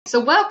So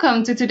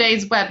welcome to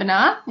today's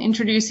webinar,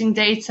 Introducing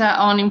Data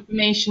on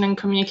Information and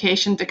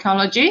Communication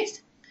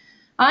Technologies.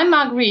 I'm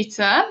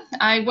Margherita.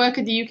 I work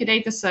at the UK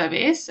Data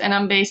Service and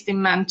I'm based in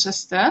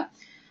Manchester.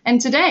 And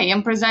today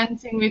I'm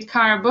presenting with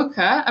Cara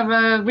Booker,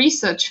 a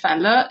research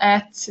fellow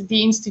at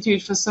the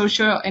Institute for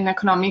Social and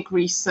Economic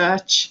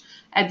Research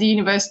at the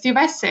University of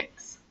Essex.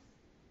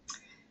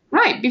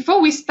 Right,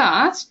 before we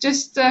start,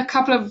 just a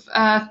couple of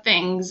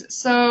things.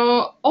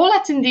 So all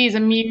attendees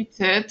are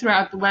muted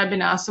throughout the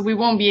webinar, so we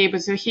won't be able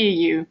to hear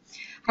you.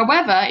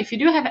 However, if you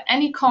do have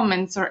any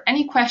comments or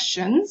any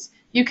questions,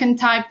 you can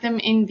type them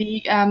in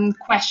the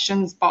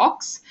questions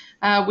box,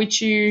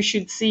 which you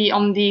should see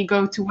on the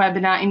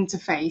GoToWebinar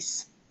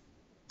interface.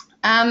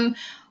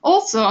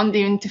 Also on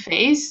the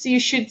interface, you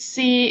should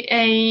see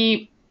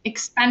a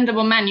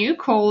expandable menu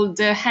called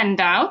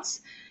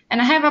Handouts.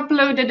 And I have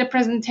uploaded a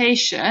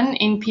presentation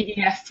in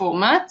PDF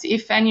format.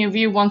 If any of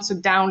you want to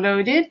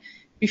download it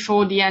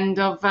before the end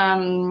of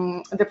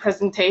the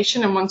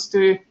presentation and wants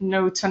to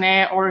note on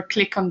it or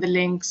click on the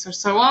links or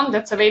so on,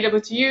 that's available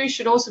to you. It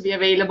should also be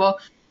available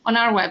on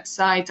our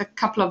website a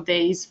couple of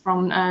days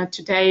from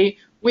today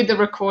with the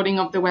recording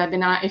of the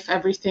webinar if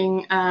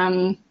everything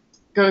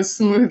goes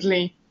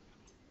smoothly.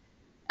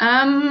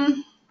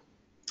 Right,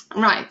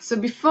 so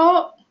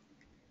before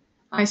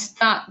I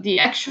start the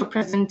actual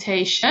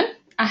presentation,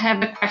 I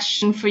have a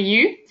question for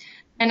you,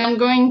 and I'm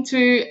going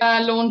to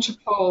launch a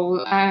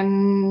poll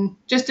and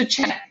just to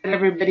check that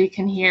everybody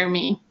can hear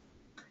me.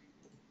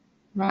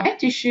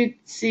 Right, you should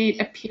see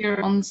it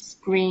appear on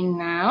screen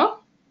now.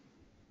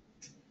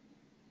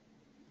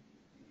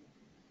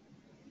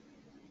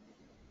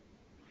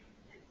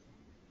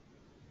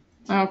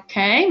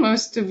 Okay,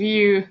 most of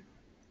you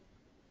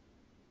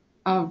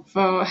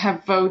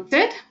have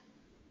voted.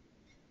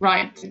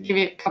 Right, give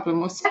it a couple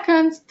more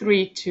seconds.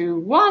 3,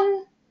 2,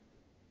 1.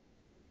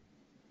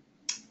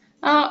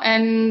 Oh,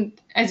 and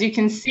as you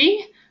can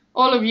see,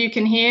 all of you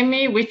can hear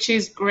me, which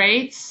is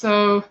great.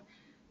 So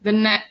the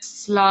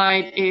next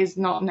slide is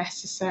not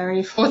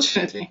necessary,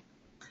 fortunately.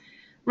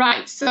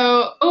 Right,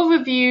 so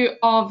overview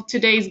of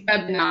today's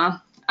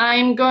webinar.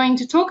 I'm going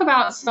to talk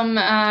about some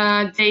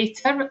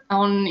data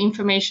on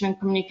information and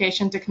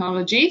communication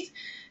technologies,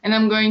 and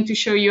I'm going to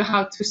show you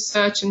how to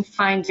search and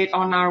find it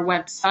on our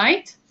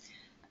website.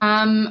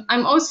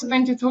 I'm also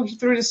going to talk you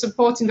through the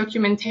supporting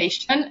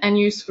documentation and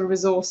useful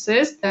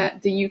resources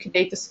that the UK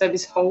Data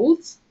Service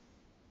holds.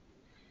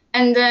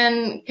 And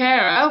then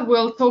Cara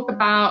will talk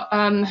about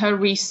her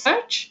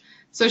research.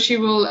 So she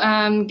will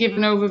give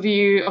an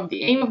overview of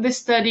the aim of the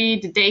study,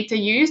 the data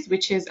used,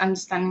 which is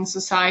understanding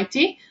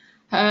society,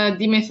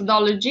 the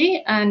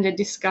methodology, and the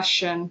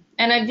discussion.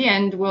 And at the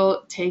end,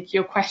 we'll take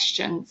your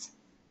questions.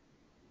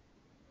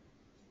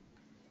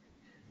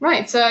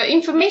 Right, so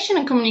information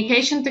and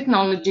communication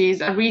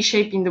technologies are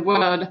reshaping the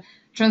world,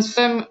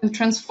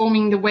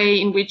 transforming the way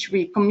in which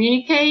we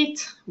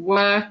communicate,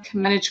 work,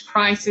 manage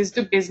crises,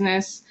 do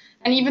business,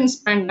 and even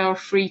spend our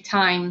free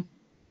time.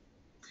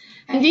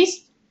 And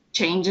these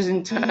changes,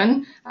 in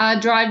turn,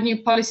 drive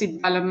new policy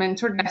development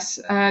to address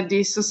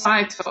the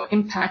societal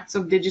impacts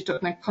of digital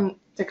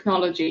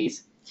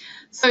technologies.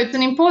 So it's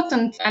an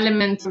important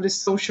element of the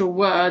social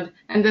world,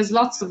 and there's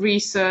lots of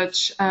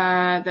research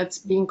that's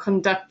being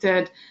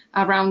conducted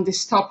around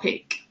this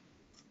topic.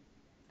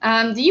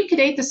 The UK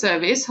Data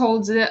Service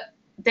holds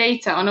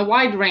data on a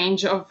wide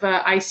range of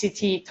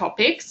ICT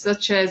topics,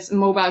 such as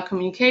mobile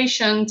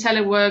communication,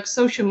 telework,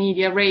 social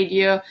media,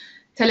 radio,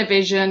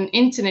 television,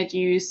 internet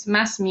use,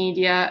 mass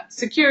media,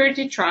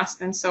 security, trust,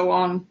 and so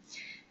on.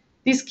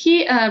 These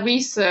key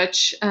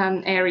research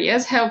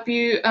areas help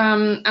you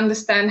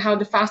understand how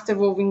the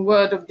fast-evolving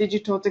world of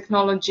digital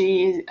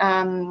technology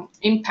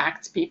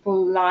impacts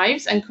people's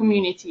lives and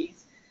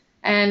communities.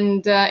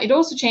 And it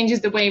also changes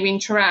the way we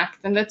interact,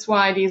 and that's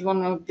why it is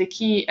one of the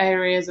key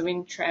areas of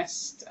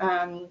interest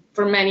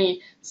for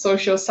many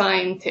social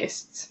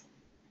scientists.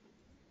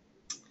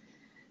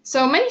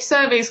 So many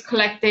surveys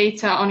collect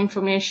data on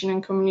information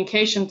and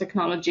communication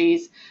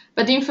technologies,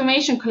 but the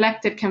information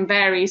collected can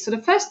vary. So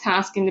the first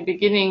task in the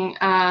beginning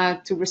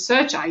to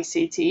research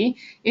ICT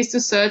is to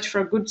search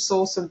for a good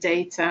source of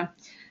data.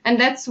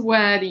 And that's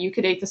where the UK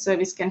Data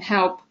Service can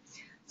help.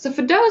 So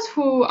for those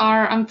who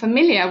are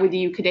unfamiliar with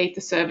the UK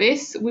Data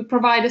Service, we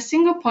provide a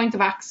single point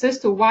of access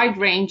to a wide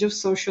range of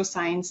social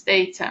science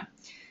data.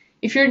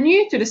 If you're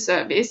new to the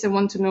service and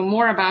want to know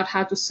more about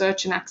how to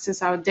search and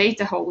access our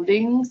data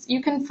holdings,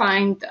 you can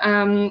find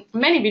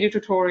many video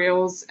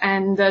tutorials,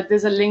 and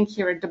there's a link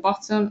here at the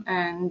bottom,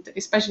 and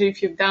especially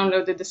if you've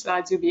downloaded the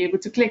slides, you'll be able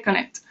to click on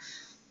it.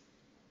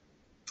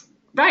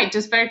 Right,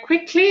 just very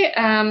quickly,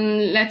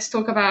 let's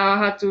talk about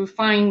how to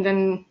find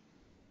and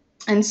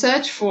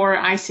search for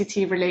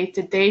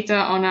ICT-related data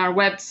on our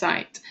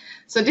website.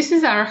 So this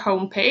is our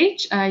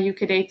homepage,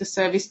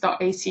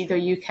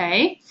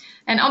 ukdataservice.ac.uk.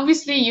 And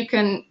obviously you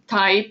can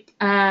type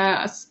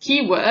a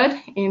keyword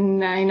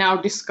in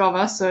our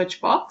Discover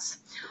search box,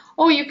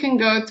 or you can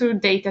go to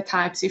data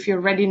types if you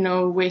already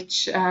know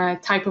which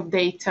type of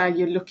data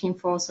you're looking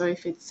for. So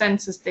if it's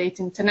census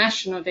data,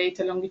 international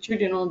data,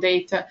 longitudinal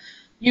data,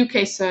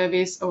 UK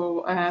service,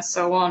 or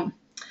so on.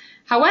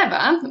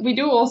 However, we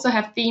do also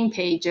have theme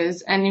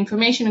pages, and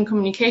information and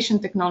communication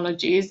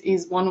technologies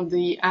is one of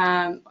the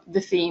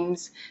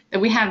themes that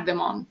we have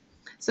them on.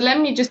 So let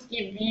me just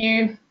give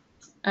you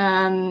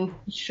a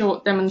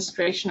short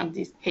demonstration of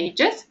these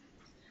pages.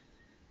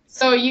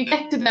 So you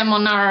get to them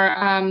on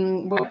our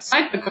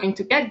website. We're going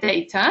to get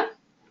data,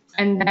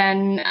 and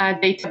then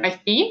data by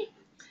theme.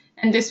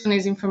 And this one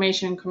is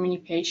information and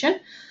communication.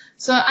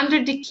 So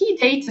under the key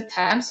data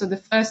tab, so the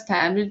first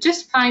tab, you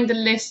just find a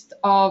list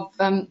of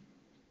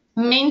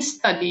main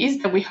studies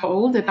that we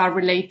hold that are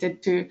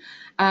related to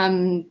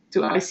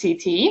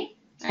ICT.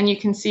 And you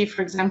can see,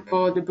 for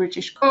example, the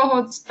British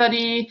cohort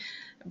study,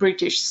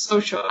 British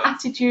social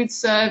attitude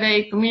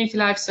survey, community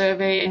life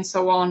survey, and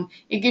so on.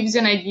 It gives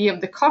you an idea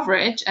of the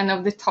coverage and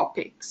of the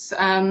topics.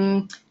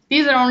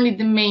 These are only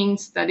the main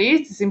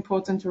studies. It's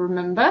important to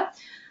remember.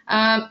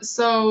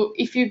 So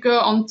if you go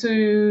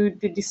onto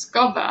the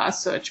Discover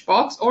search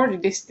box or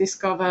this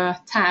Discover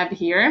tab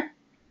here,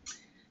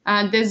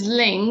 there's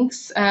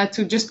links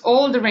to just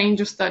all the range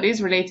of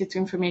studies related to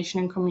information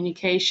and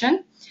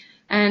communication,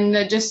 and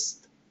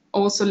just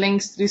also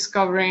links to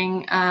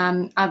discovering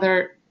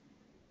other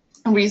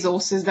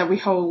resources that we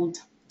hold.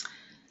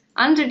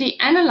 Under the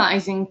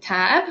Analyzing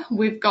tab,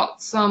 we've got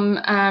some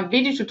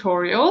video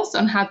tutorials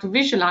on how to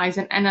visualize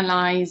and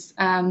analyze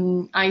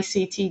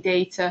ICT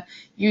data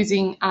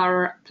using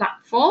our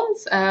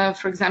platforms,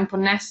 for example,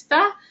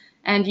 Nesta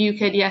and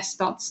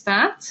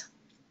UKDS.stat.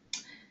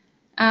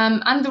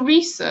 Under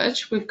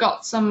research, we've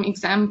got some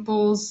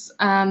examples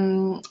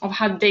of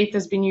how data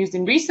has been used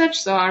in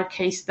research, so our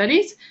case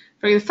studies.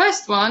 For the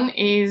first one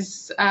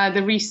is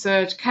the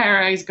research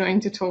Cara is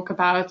going to talk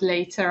about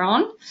later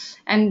on.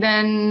 And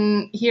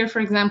then here,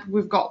 for example,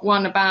 we've got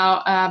one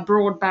about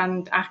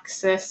broadband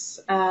access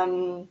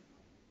in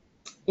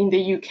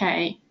the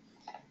UK.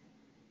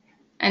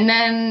 And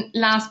then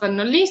last but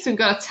not least, we've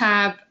got a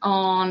tab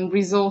on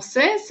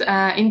resources,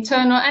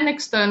 internal and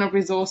external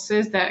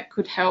resources that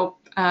could help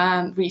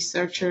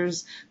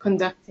researchers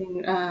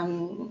conducting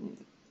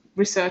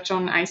research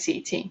on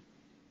ICT.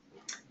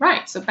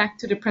 Right, so back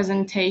to the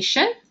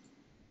presentation.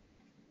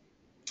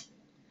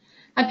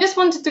 I just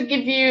wanted to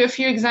give you a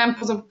few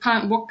examples of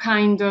what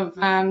kind of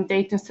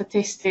data and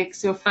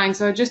statistics you'll find.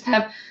 So I just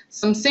have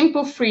some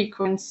simple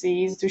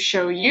frequencies to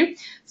show you.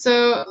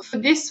 So for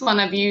this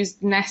one, I've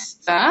used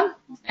Nesta,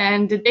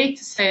 and the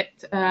data set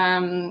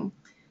that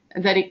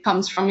it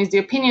comes from is the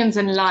Opinions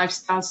and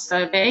Lifestyle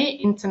Survey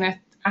Internet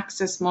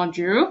Access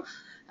Module,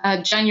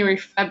 January,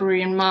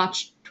 February, and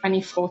March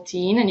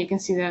 2014, and you can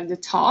see that at the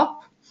top.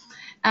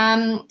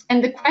 And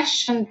the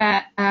question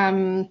that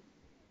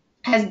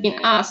has been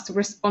asked to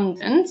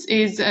respondents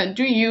is,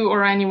 do you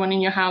or anyone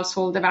in your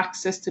household have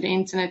access to the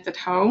internet at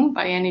home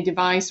by any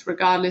device,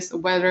 regardless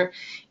of whether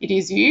it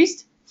is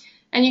used?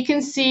 And you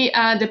can see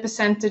the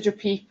percentage of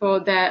people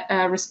that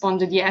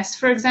responded yes,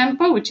 for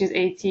example, which is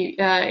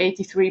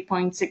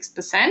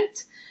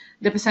 83.6%.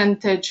 The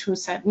percentage who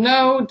said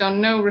no,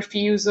 don't know,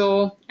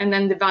 refusal, and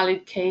then the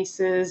valid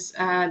cases,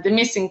 the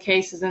missing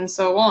cases, and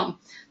so on.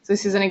 So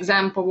this is an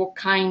example of what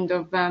kind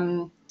of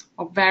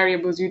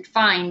variables you'd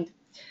find.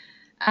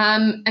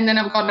 And then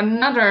I've got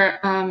another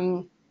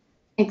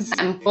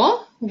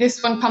example.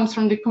 This one comes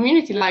from the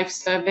Community Life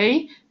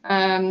Survey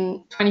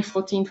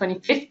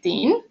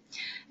 2014-2015.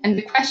 And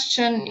the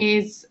question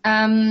is,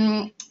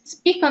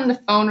 speak on the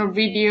phone or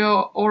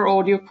video or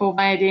audio call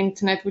via the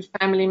internet with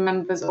family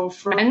members or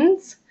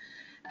friends.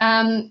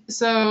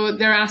 So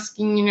they're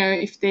asking,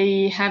 if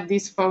they have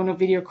these phone or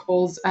video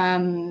calls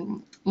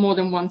more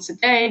than once a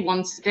day,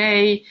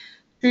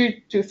 2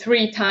 to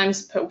 3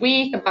 times per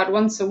week, about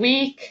once a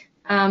week.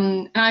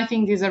 And I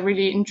think these are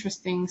really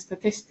interesting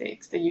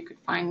statistics that you could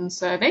find in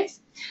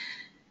surveys.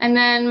 And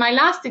then my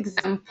last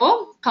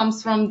example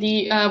comes from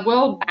the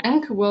World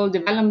Bank World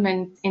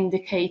Development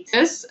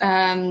Indicators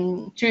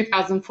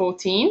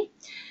 2014.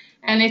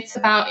 And it's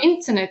about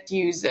internet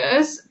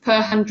users per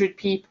 100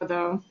 people,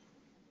 though,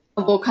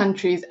 of all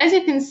countries. As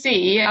you can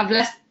see, I've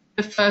left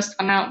the first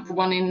one out, the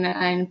one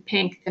in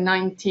pink, the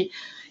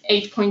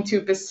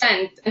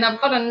 98.2%. And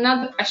I've got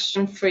another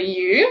question for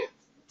you.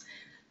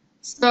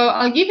 So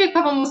I'll give you a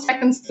couple more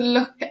seconds to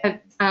look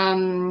at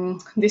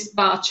this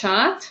bar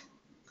chart.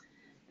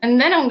 And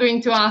then I'm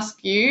going to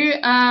ask you,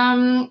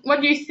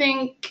 what do you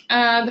think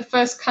the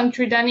first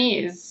country then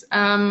is?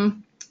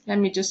 Let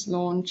me just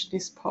launch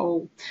this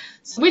poll.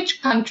 So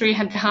which country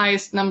had the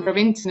highest number of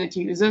internet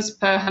users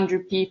per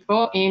 100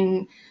 people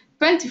in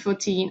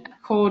 2014,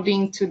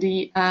 according to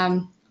the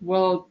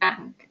World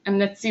Bank? And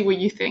let's see what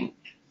you think.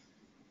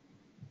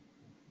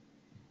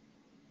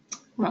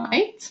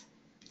 Right.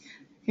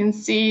 You can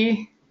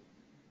see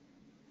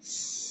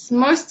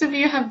most of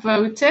you have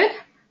voted.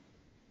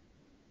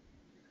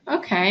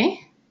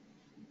 Okay,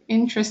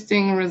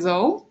 interesting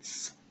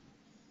results.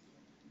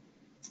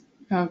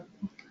 Oh,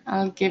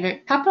 I'll give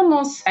it a couple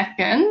more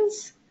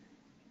seconds.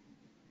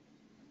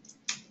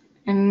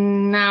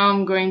 And now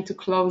I'm going to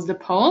close the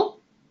poll.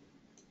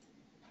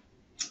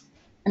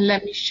 And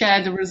let me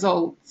share the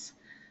results.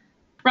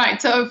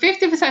 Right, so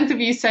 50% of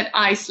you said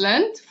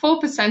Iceland,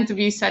 4% of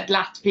you said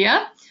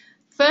Latvia,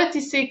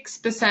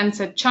 36%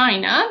 said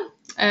China,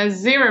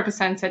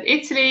 0% said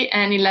Italy,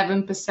 and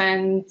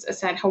 11%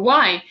 said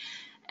Hawaii.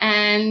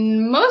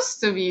 And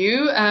most of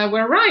you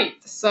were right.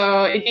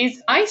 So it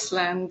is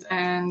Iceland,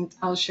 and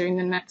I'll show you in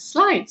the next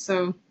slide.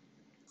 So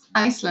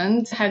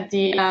Iceland had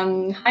the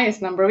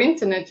highest number of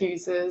internet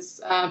users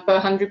per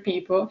 100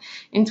 people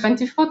in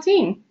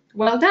 2014.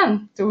 Well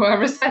done to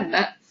whoever said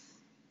that.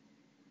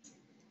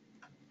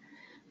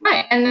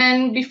 Right, and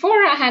then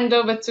before I hand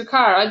over to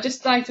Cara, I'd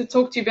just like to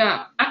talk to you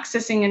about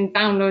accessing and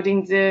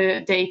downloading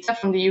the data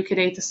from the UK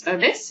Data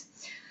Service.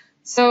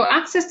 So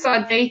access to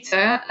our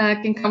data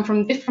can come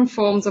from different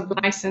forms of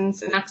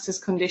license and access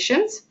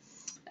conditions.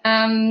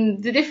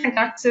 The different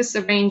access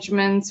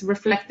arrangements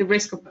reflect the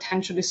risk of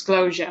potential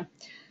disclosure.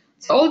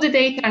 So all the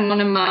data are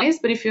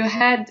anonymized, but if you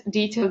had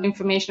detailed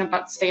information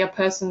about, say, a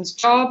person's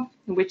job,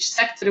 which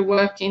sector they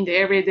work in, the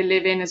area they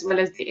live in, as well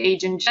as the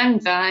age and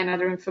gender and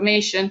other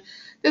information,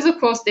 there's of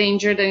course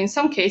danger that in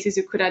some cases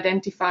you could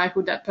identify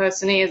who that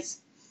person is.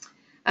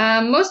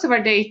 Most of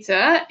our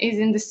data is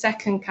in the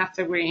second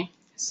category,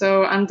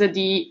 so under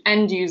the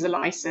end user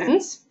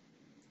license,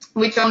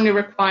 which only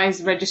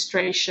requires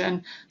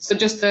registration, so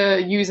just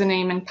a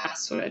username and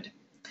password.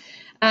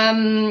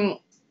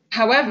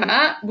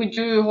 However, we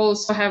do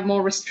also have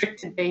more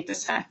restricted data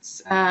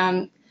sets,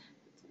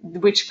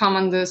 which come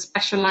under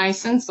special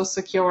license or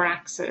secure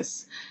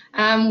access.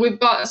 We've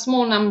got a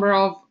small number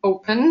of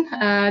open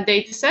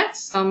data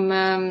sets, some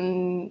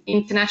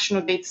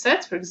international data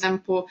sets, for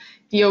example,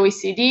 the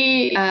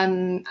OECD,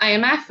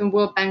 IMF and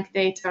World Bank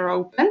data are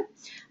open.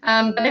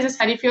 But as I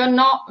said, if you're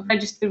not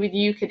registered with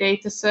the UK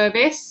Data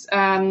Service,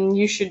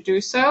 you should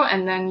do so,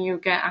 and then you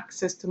get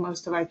access to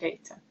most of our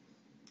data.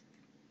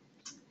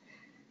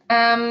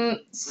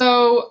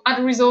 So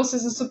other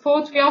resources and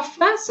support we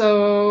offer.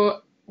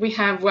 So we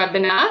have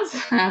webinars,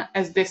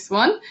 as this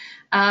one.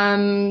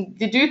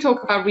 They do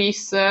talk about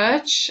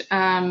research.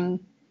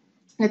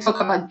 They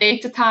talk about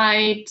data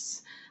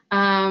types.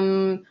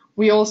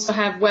 We also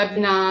have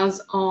webinars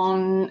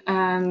on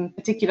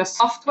particular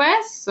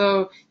softwares.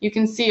 So you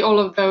can see all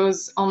of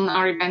those on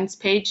our events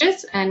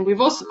pages. And we've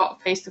also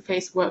got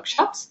face-to-face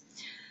workshops.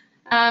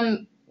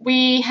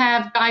 We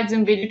have guides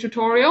and video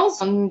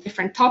tutorials on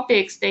different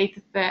topics,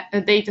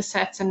 data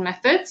sets and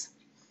methods.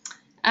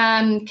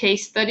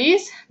 Case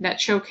studies that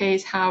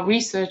showcase how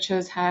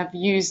researchers have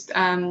used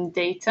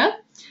data.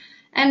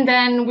 And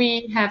then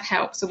we have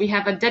help. So we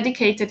have a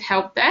dedicated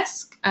help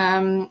desk,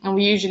 and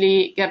we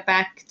usually get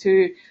back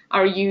to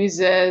our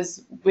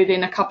users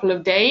within a couple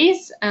of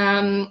days.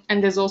 And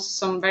there's also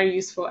some very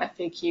useful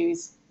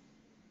FAQs.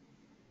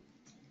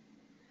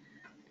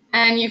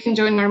 And you can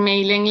join our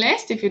mailing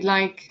list if you'd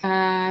like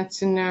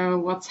to know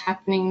what's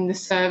happening in the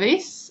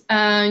service.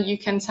 You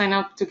can sign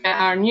up to get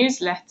our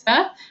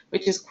newsletter,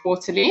 which is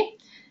quarterly.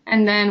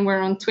 And then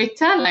we're on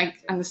Twitter,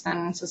 like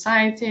Understanding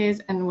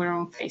Societies, and we're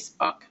on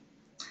Facebook.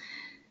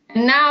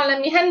 And now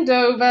let me hand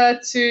over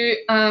to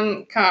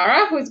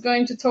Cara, who is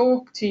going to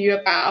talk to you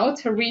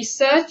about her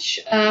research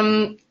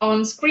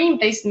on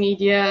screen-based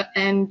media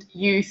and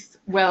youth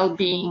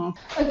well-being.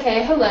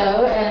 Okay,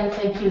 hello, and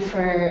thank you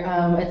for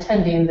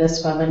attending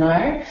this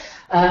webinar.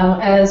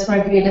 As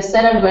Margherita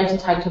said, I'm going to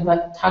talk to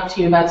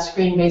you about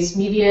screen-based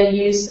media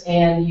use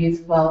and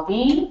youth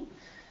well-being.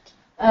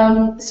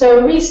 So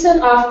a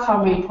recent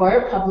Ofcom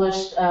report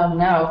published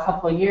now a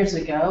couple of years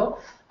ago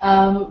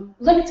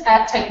looked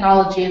at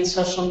technology and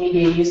social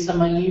media use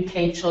among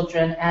UK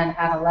children and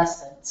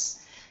adolescents.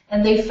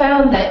 And they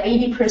found that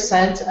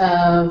 80%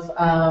 of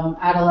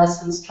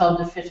adolescents 12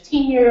 to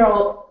 15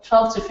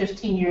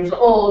 years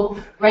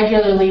old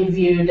regularly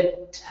viewed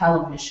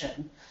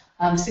television.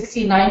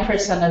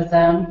 69% of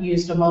them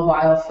used a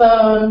mobile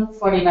phone,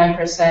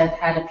 49%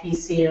 had a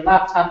PC or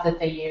laptop that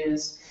they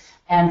used,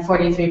 and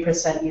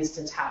 43% used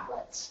a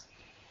tablet.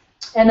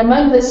 And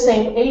among the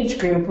same age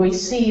group, we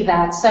see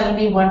that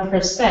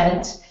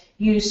 71%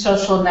 use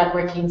social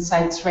networking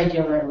sites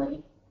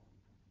regularly.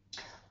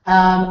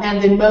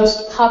 And the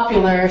most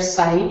popular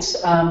site,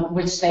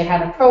 which they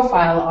had a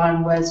profile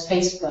on, was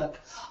Facebook.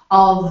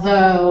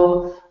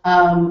 Although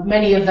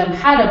many of them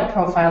had a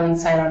profiling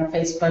site on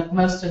Facebook,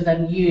 most of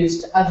them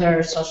used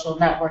other social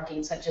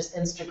networking, such as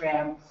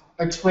Instagram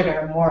or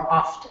Twitter, more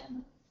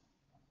often.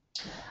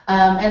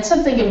 And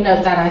something of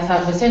note that I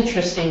thought was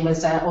interesting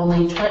was that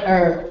only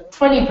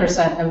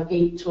 20% of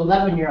 8 to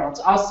 11-year-olds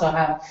also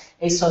have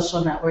a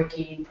social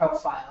networking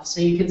profile.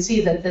 So you can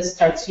see that this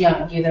starts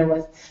young, either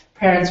with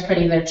parents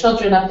putting their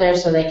children up there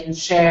so they can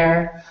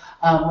share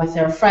with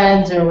their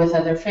friends or with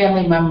other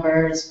family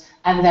members,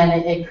 and then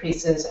it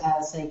increases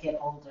as they get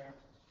older.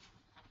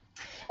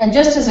 And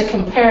just as a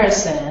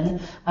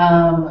comparison,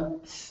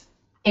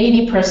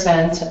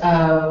 80%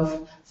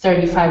 of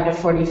 35 to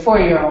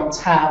 44-year-olds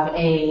have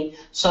a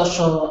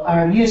social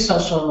or use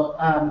social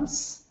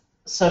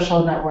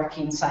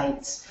networking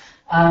sites.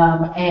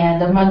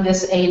 And among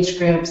this age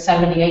group,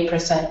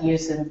 78%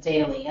 use them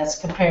daily, as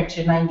compared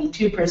to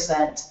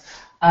 92%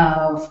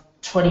 of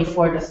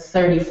 24 to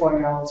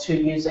 34-year-olds who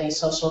use a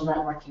social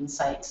networking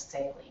site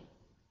daily.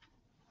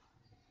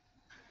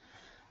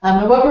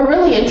 And what we're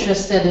really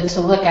interested in to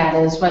look at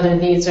is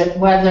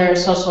whether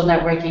social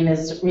networking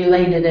is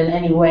related in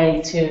any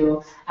way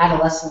to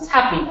adolescents'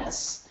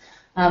 happiness.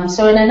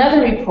 So in another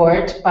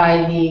report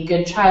by the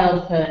Good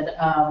Childhood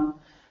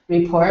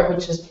report,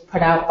 which is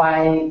put out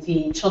by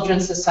the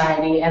Children's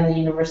Society and the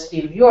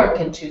University of York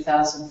in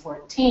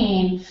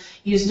 2014,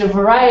 used a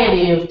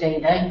variety of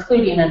data,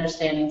 including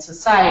Understanding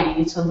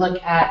Society, to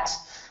look at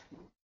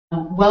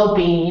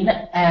well-being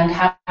and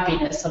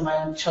happiness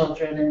among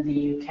children in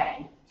the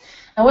UK.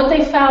 And what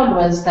they found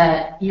was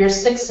that year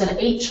 6 and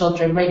 8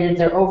 children rated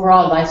their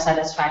overall life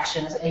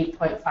satisfaction as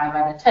 8.5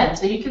 out of 10.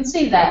 So you can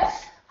see that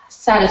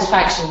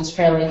satisfaction is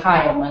fairly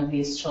high among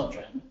these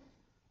children.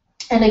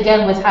 And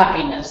again, with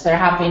happiness, their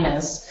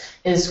happiness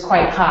is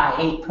quite high,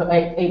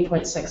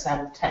 8.6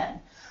 out of 10.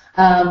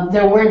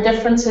 There were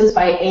differences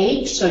by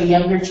age, so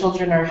younger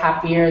children are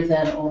happier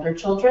than older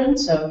children.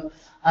 So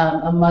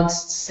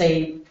amongst,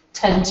 say,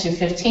 10 to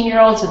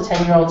 15-year-olds, the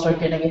 10-year-olds are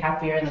going to be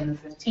happier than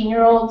the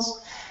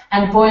 15-year-olds.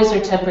 And boys are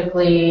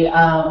typically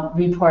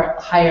report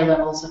higher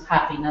levels of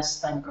happiness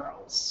than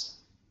girls.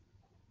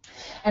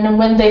 And then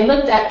when they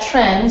looked at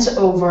trends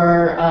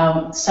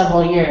over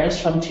several years,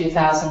 from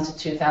 2000 to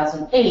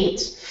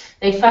 2008,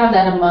 they found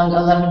that among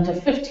 11 to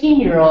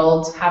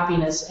 15-year-olds,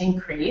 happiness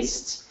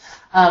increased.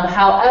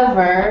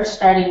 However,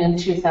 starting in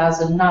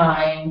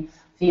 2009,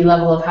 the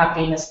level of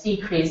happiness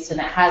decreased, and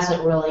it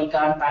hasn't really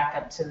gone back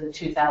up to the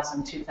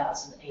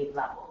 2000-2008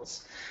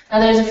 levels.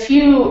 Now, there's a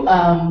few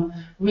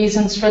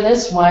reasons for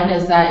this. One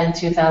is that in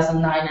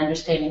 2009,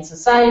 Understanding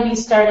Society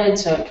started,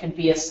 so it could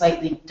be a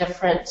slightly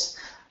different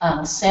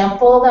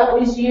sample that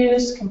was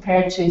used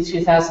compared to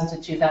 2000 to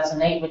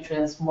 2008, which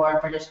was more a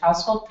British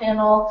household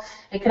panel.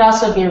 It could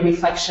also be a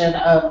reflection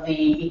of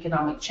the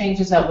economic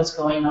changes that was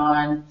going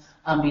on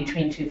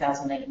between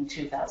 2008 and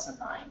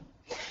 2009.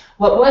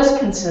 What was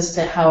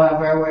consistent,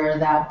 however, were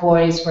that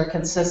boys were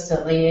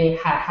consistently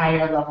had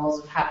higher levels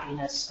of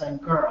happiness than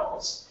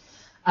girls.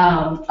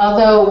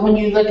 Although when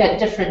you look at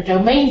different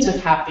domains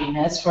of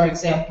happiness, for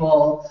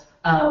example,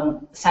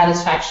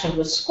 satisfaction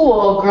with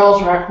school,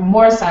 girls were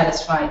more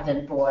satisfied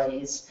than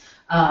boys.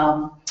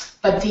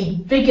 But the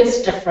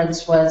biggest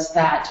difference was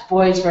that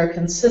boys were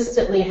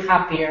consistently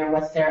happier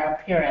with their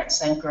appearance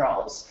than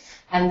girls.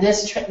 And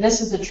this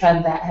is a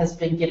trend that has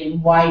been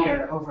getting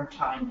wider over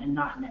time and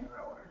not narrower.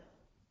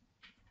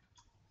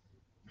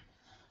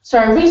 So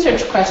our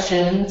research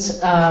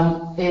questions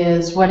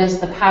is, what is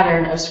the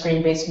pattern of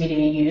screen-based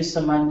media use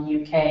among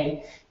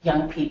UK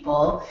young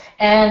people?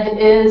 And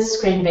is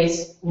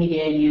screen-based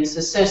media use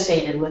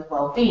associated with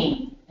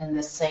well-being in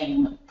the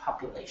same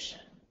population?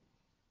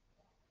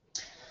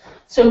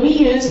 So we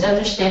used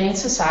Understanding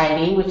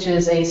Society, which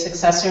is a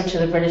successor to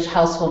the British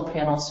Household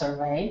Panel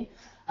Survey.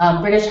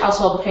 British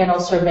Household Panel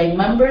Survey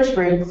members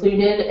were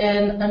included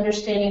in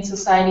Understanding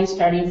Society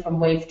starting from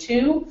Wave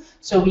 2.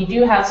 So we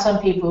do have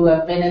some people who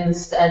have been in the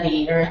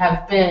study or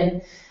have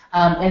been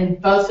in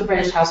both the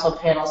British Household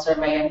Panel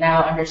Survey and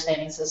now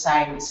Understanding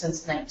Society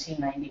since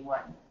 1991.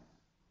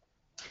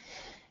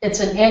 It's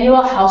an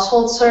annual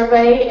household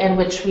survey in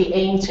which we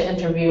aim to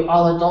interview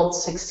all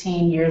adults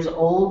 16 years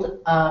old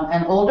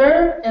and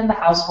older in the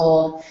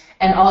household,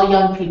 and all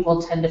young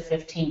people 10 to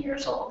 15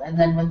 years old. And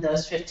then when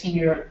those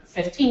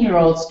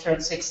 15-year-olds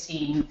turn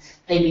 16,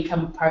 they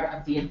become part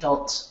of the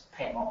adult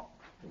panel.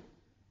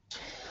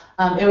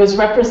 It was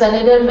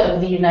representative of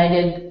the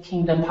United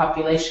Kingdom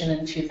population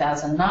in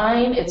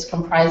 2009. It's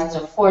comprised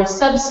of 4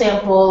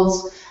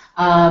 subsamples,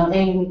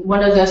 and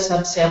one of those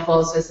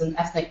subsamples is an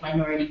ethnic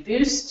minority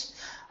boost.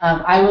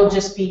 I will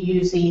just be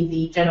using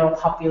the general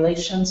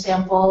population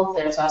sample.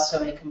 There's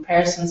also a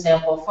comparison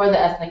sample for the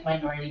ethnic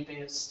minority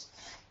boost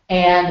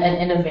and an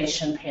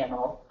innovation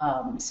panel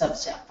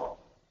subsample.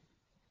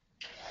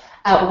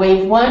 At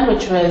Wave 1,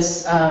 which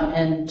was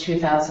in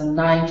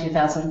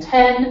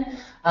 2009-2010,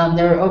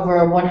 there were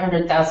over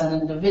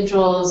 100,000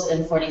 individuals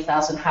and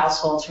 40,000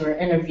 households who were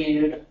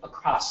interviewed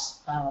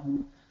across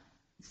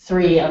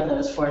 3 of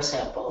those 4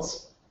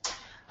 samples.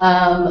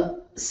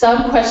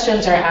 Some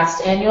questions are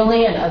asked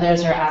annually and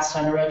others are asked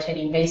on a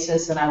rotating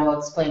basis, and I will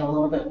explain a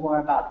little bit more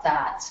about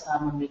that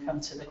when we come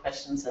to the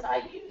questions that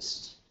I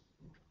used.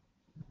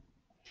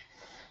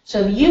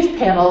 So the youth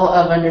panel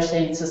of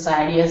Understanding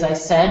Society, as I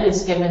said,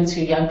 is given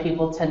to young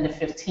people 10 to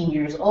 15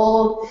 years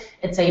old.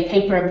 It's a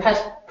paper and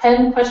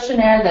pen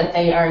questionnaire that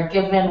they are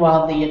given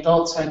while the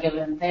adults are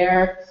given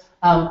their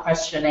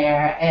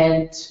questionnaire,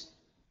 and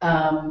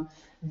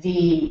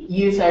the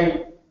youth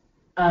are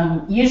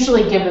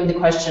usually given the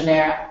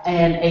questionnaire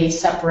in a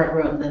separate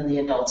room than the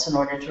adults in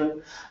order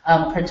to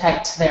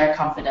protect their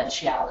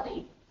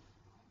confidentiality.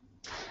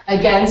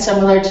 Again,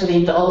 similar to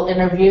the adult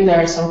interview,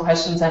 there are some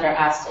questions that are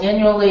asked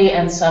annually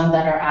and some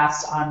that are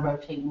asked on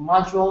rotating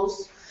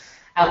modules.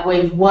 At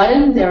Wave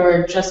 1, there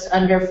were just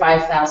under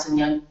 5,000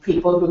 young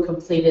people who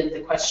completed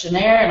the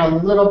questionnaire, and a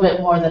little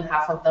bit more than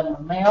half of them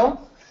were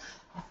male.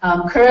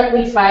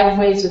 Currently, 5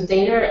 ways of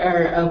data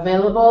are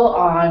available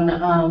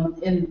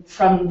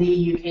from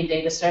the UK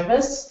Data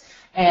Service,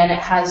 and it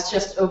has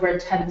just over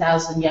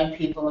 10,000 young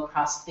people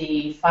across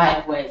the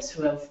 5 ways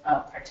who have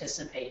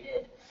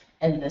participated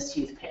in this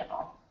youth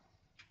panel.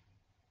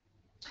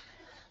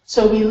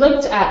 So we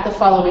looked at the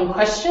following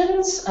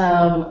questions: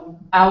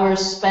 hours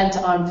spent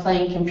on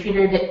playing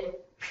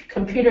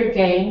computer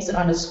games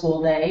on a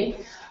school day,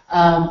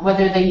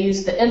 whether they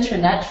use the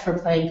internet for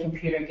playing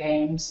computer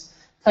games,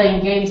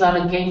 playing games on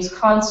a games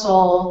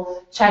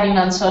console, chatting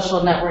on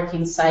social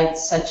networking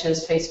sites such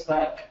as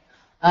Facebook,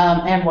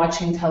 and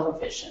watching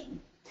television.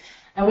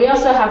 And we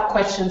also have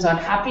questions on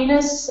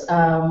happiness.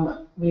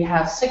 We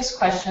have 6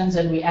 questions,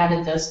 and we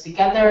added those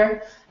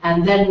together.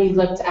 And then we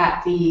looked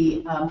at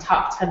the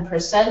top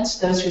 10%,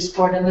 those who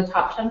scored in the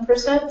top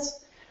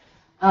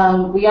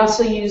 10%. We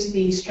also used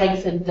the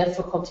Strength and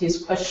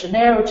Difficulties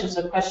questionnaire, which is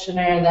a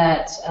questionnaire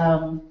that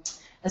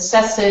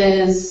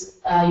assesses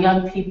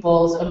young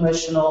people's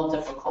emotional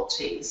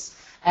difficulties.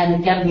 And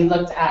again, we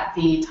looked at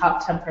the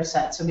top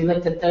 10%. So we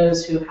looked at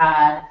those who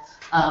had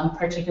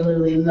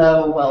particularly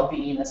low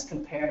well-being as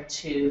compared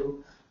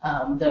to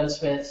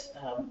those with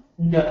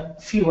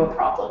fewer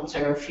problems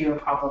or fewer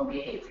problem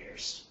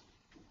behaviors.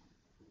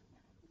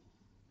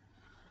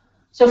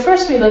 So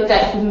first we looked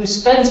at who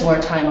spends more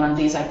time on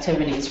these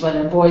activities,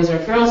 whether boys or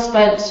girls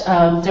spent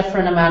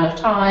different amount of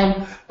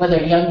time,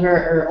 whether younger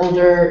or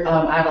older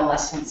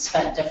adolescents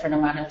spent different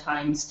amount of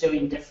times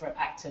doing different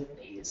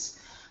activities.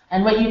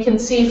 And what you can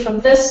see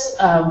from this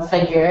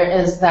figure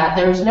is that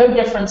there is no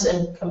difference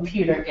in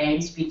computer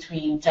games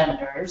between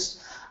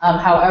genders.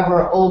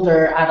 However,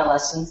 older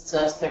adolescents,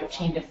 those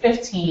 13 to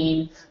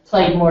 15,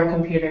 played more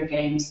computer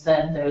games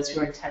than those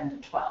who are 10 to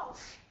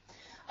 12.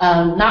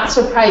 Not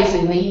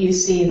surprisingly, you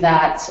see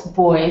that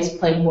boys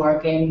play more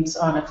games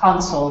on a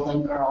console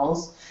than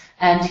girls.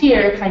 And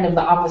here, kind of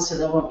the opposite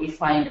of what we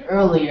find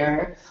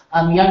earlier,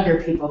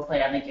 younger people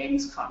play on a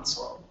games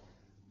console.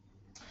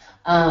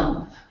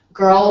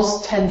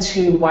 Girls tend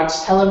to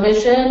watch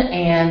television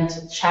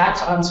and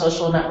chat on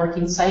social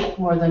networking sites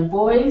more than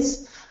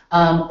boys.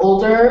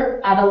 Older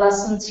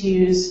adolescents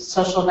use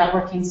social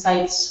networking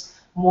sites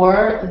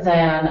more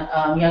than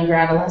younger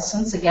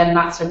adolescents. Again,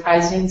 not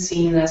surprising,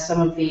 seeing as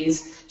some of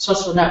these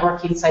social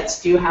networking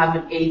sites do have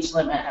an age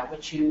limit at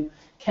which you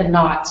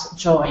cannot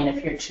join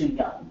if you're too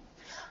young.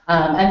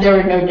 And there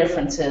are no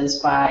differences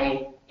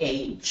by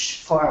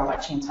age for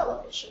watching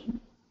television.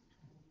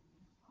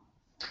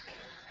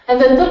 And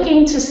then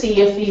looking to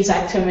see if these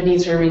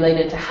activities are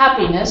related to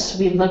happiness,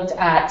 we looked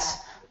at,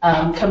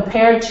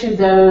 compared to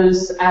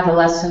those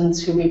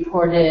adolescents who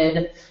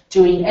reported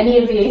doing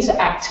any of these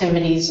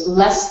activities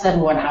less than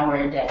 1 hour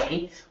a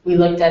day, we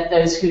looked at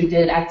those who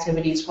did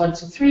activities 1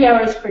 to 3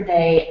 hours per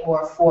day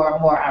or 4 or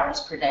more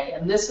hours per day.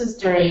 And this is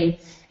during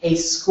a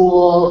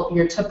school,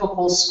 your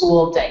typical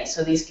school day.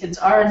 So these kids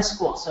are in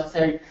school. So if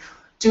they're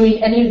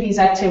doing any of these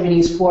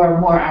activities 4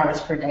 or more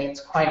hours per day,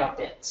 it's quite a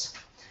bit.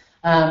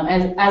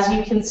 And as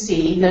you can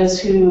see,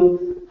 those who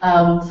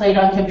played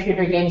on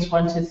computer games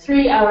 1 to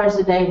 3 hours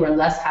a day were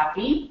less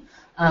happy,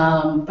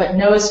 but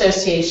no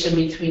association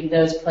between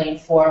those playing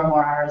 4 or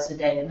more hours a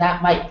day. And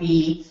that might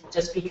be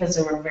just because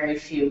there were very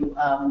few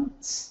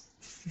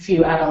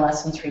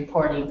adolescents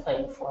reporting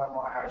playing 4 or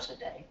more hours a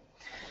day.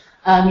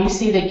 You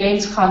see that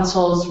games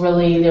consoles,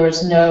 really, there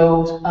was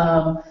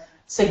no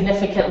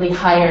significantly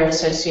higher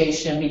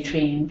association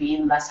between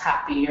being less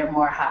happy or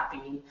more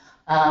happy.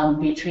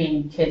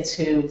 Between kids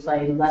who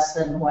played less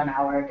than 1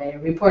 hour a day,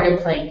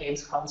 reported playing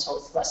games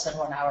consoles less than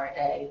 1 hour a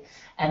day,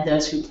 and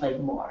those who played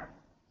more.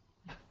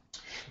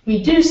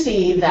 We do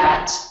see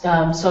that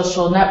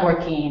social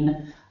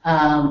networking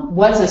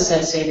was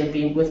associated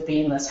with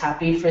being less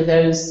happy for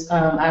those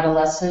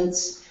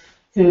adolescents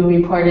who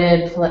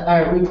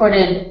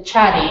reported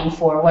chatting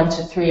for 1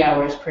 to 3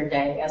 hours per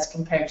day as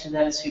compared to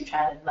those who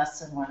chatted less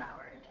than 1 hour.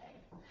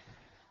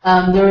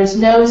 There is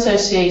no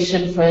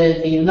association for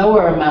the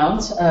lower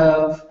amount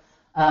of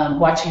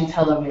watching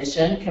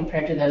television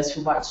compared to those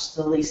who watched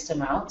the least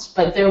amount,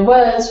 but there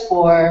was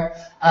for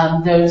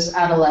those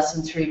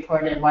adolescents who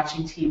reported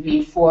watching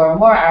TV 4 or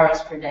more hours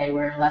per day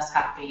were less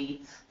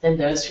happy than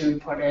those who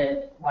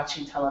reported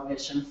watching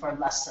television for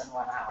less than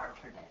 1 hour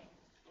per day.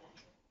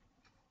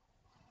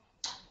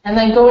 And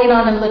then going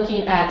on and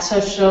looking at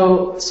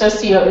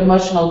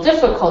socio-emotional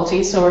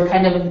difficulties, so we're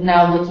kind of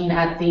now looking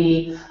at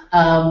the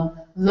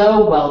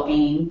low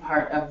well-being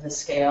part of the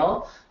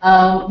scale,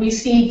 we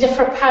see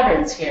different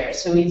patterns here.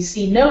 So we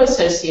see no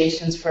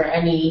associations for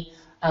any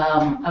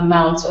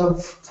amount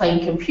of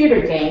playing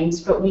computer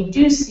games, but we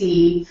do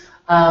see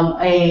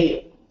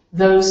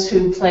those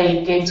who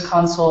played games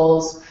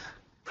consoles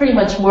pretty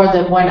much more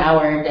than 1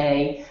 hour a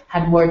day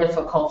had more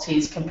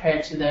difficulties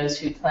compared to those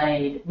who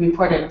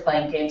reported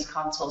playing games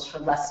consoles for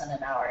less than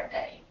an hour a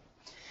day.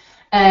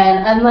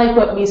 And unlike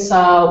what we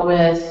saw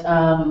with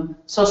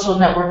social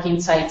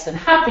networking sites and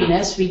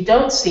happiness, we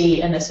don't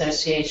see an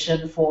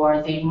association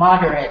for the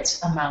moderate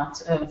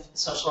amount of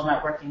social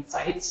networking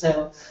sites,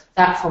 so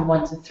that from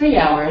 1 to 3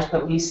 hours,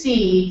 but we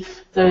see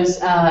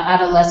those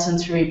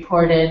adolescents who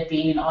reported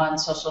being on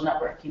social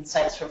networking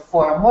sites for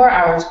 4 or more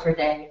hours per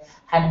day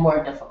had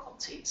more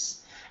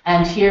difficulties.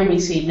 And here we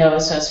see no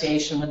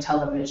association with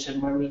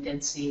television, where we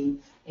did see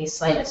a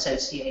slight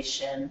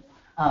association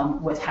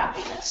with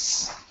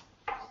happiness.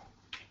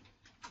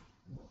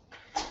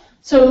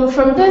 So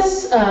from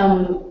this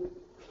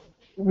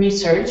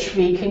research,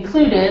 we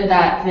concluded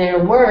that there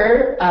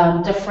were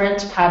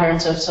different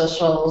patterns of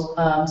social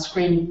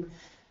screen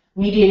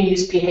media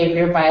use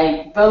behavior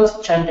by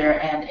both gender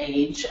and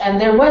age, and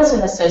there was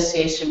an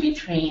association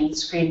between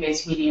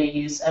screen-based media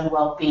use and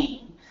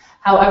well-being.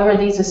 However,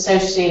 these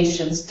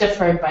associations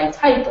differed by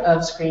type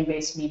of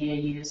screen-based media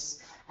use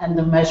and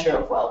the measure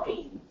of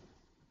well-being.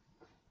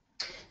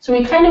 So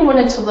we kind of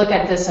wanted to look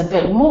at this a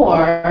bit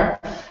more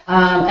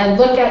and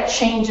look at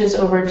changes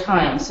over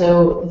time.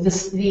 So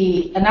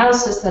the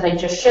analysis that I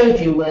just showed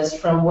you was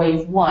from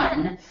wave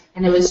 1,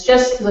 and it was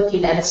just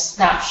looking at a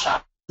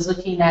snapshot. It was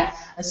looking at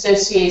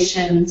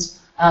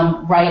associations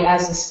right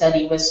as the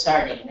study was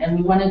starting. And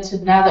we wanted to,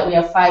 now that we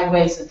have 5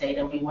 waves of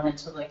data, we wanted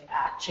to look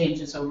at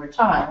changes over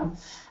time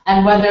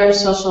and whether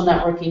social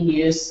networking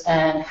use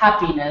and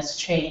happiness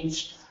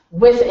change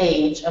with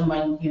age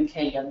among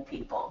UK young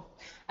people,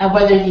 and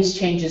whether these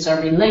changes are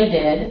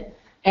related,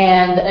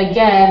 and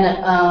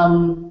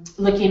again,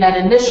 looking at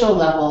initial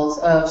levels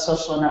of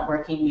social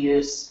networking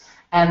use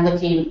and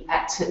looking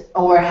at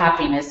or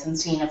happiness and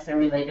seeing if they're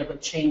related with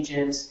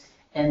changes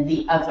in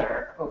the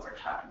other over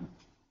time.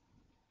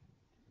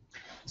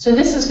 So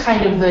this is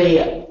kind of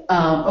the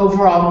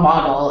overall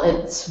model.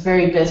 It's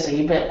very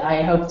busy, but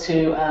I hope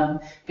to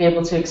be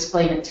able to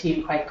explain it to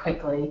you quite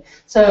quickly.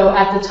 So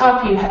at the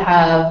top you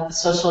have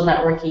social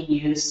networking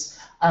use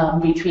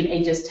between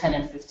ages 10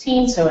 and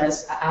 15, so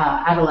as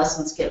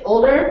adolescents get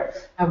older,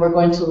 and we're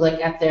going to look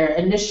at their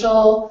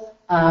initial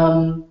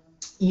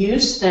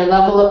use, their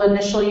level of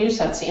initial use,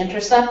 that's the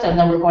intercept, and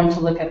then we're going to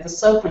look at the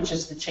slope, which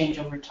is the change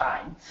over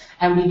time.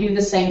 And we do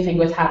the same thing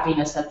with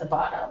happiness at the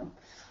bottom.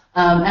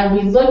 And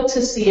we look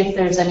to see if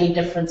there's any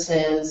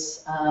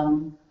differences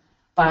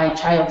by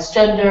child's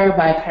gender,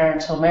 by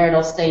parental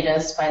marital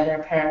status, by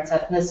their parents'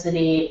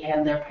 ethnicity,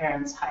 and their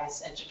parents'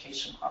 highest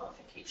education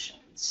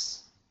qualifications.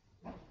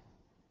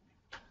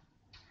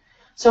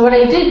 So what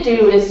I did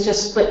do is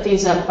just split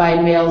these up by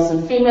males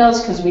and females,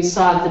 because we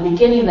saw at the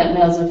beginning that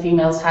males and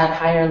females had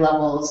higher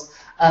levels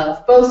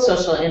of both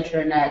social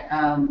internet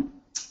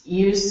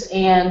use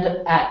and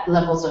at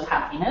levels of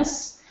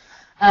happiness.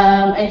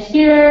 And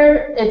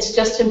here it's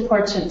just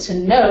important to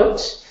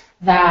note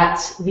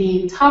that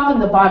the top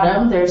and the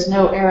bottom, there's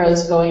no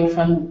arrows going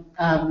from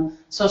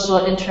social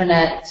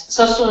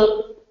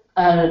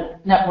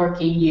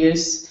networking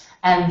use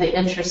and the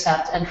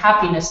intercept and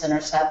happiness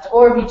intercept,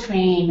 or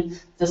between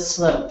the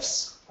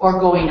slopes, or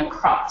going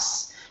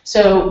across.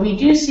 So we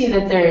do see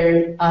that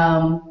their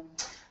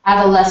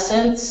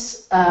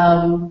adolescents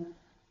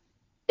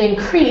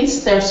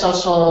increase their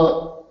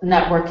social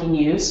networking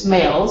use,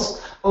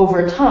 males,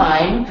 over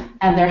time,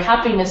 and their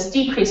happiness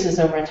decreases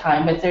over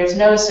time, but there's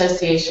no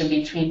association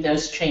between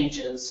those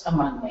changes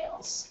among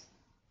males.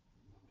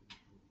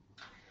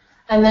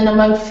 And then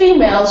among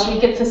females, we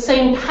get the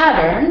same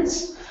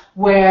patterns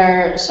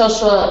where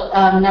social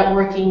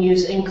networking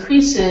use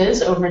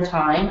increases over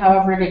time.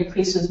 However, it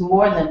increases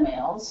more than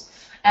males.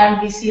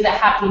 And we see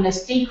that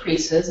happiness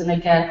decreases, and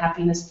again,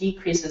 happiness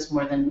decreases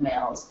more than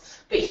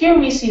males. But here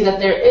we see that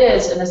there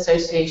is an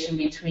association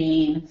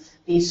between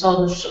the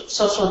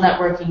social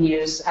networking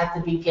use at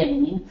the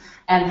beginning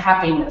and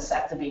happiness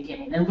at the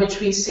beginning, in which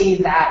we see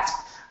that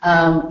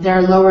there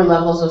are lower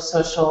levels of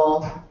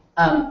social,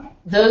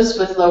 those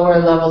with lower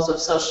levels of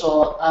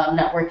social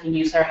networking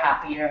use are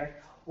happier,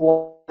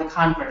 or the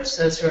converse,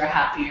 those who are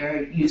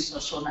happier use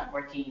social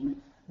networking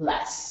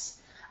less,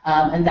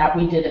 and that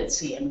we didn't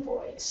see in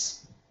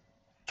boys.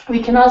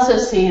 We can also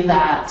see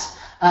that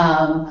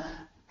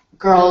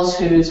girls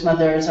whose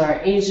mothers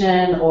are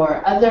Asian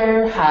or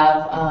other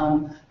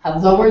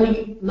have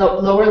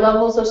lower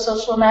levels of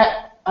social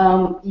net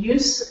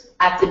use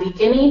at the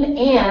beginning,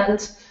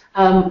 and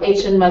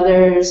Asian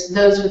mothers,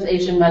 those with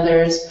Asian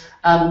mothers,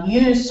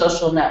 use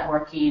social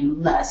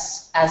networking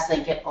less as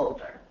they get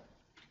older.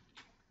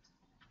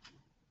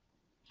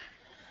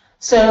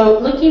 So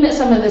looking at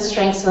some of the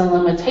strengths and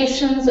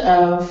limitations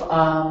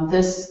of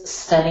this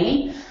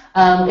study,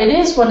 it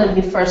is one of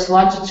the first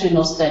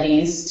longitudinal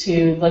studies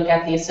to look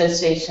at the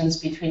associations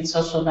between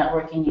social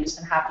networking use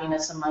and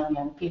happiness among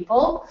young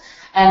people,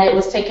 and it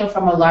was taken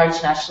from a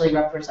large nationally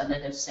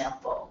representative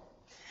sample.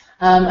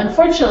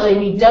 Unfortunately,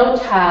 we don't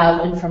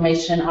have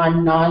information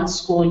on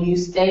non-school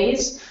use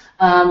days,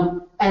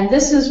 and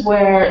this is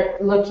where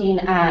looking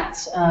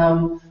at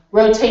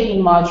rotating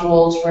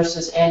modules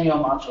versus annual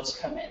modules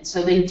come in.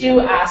 So they do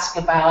ask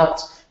about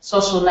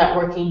social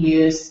networking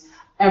use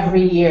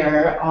every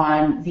year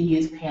on the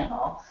youth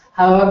panel.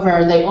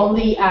 However, they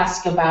only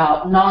ask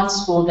about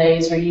non-school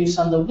days or use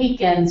on the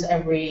weekends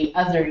every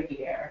other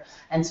year,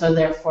 and so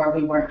therefore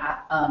we weren't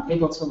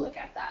able to look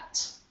at that.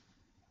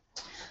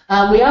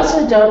 We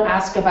also don't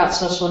ask about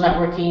social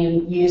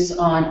networking use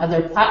on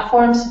other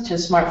platforms such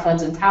as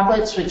smartphones and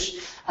tablets, which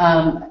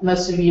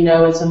most of you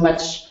know is a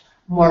much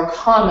more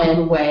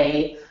common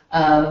way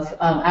of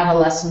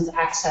adolescents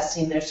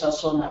accessing their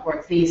social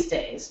network these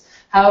days.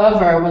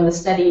 However, when the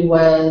study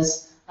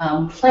was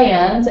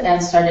planned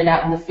and started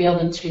out in the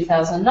field in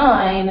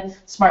 2009,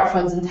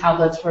 smartphones and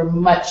tablets were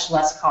much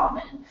less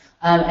common.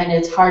 And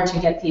it's hard to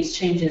get these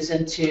changes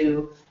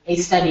into a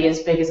study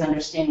as big as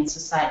Understanding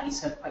Society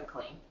so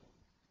quickly.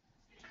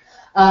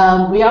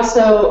 We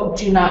also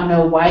do not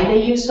know why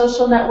they use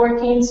social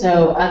networking,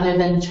 so other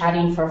than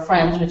chatting for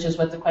friends, which is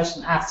what the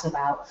question asks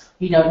about,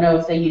 we don't know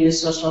if they use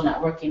social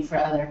networking for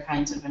other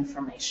kinds of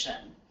information.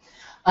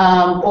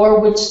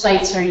 Or which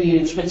sites are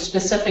used, which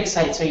specific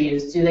sites are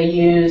used. Do they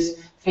use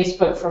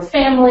Facebook for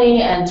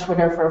family and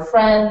Twitter for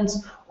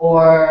friends,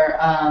 or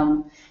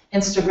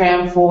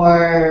Instagram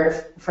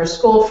for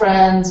school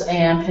friends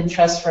and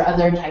Pinterest for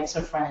other types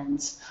of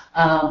friends?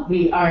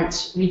 We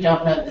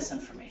don't know this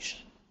information.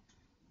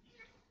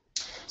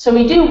 So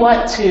we do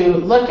want to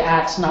look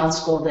at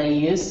non-school day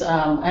use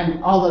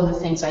and all of the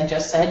things I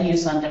just said,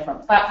 use on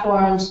different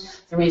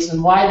platforms, the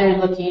reason why they're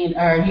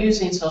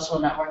using social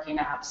networking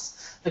apps,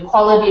 the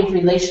quality of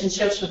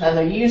relationships with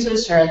other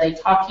users. So are they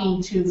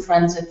talking to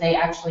friends that they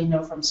actually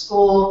know from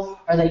school?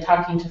 Are they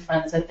talking to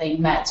friends that they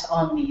met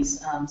on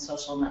these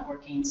social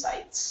networking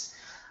sites?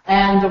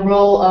 And the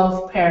role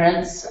of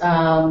parents,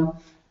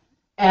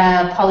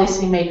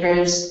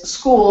 policymakers,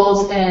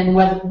 schools, and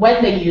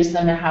when they use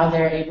them and how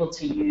they're able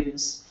to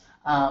use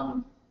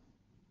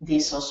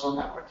these social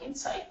networking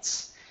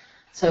sites.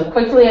 So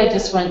quickly, I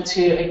just want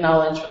to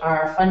acknowledge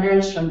our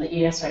funders from the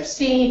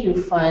ESRC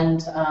who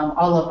fund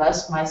all of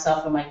us,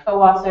 myself and my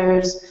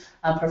co-authors,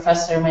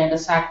 Professor Amanda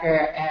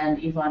Sacker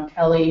and Yvonne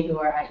Kelly, who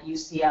are at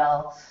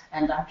UCL,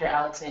 and Dr.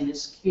 Alexander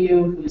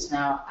Skew, who's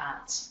now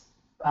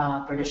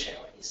at British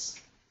Airways.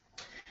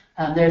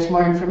 There's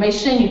more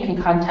information. You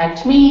can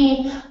contact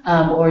me,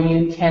 or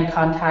you can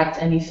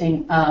contact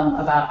anything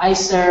about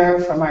ISER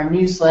from our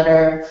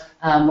newsletter.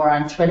 We're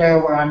on Twitter,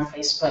 we're on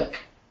Facebook.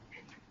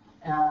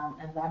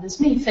 And that is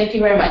me. Thank you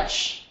very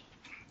much.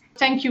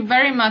 Thank you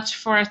very much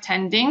for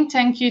attending.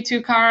 Thank you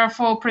to Cara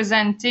for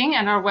presenting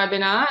at our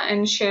webinar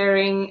and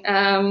sharing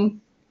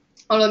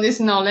all of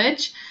this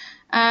knowledge.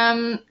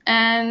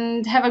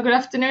 And have a good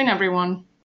afternoon, everyone.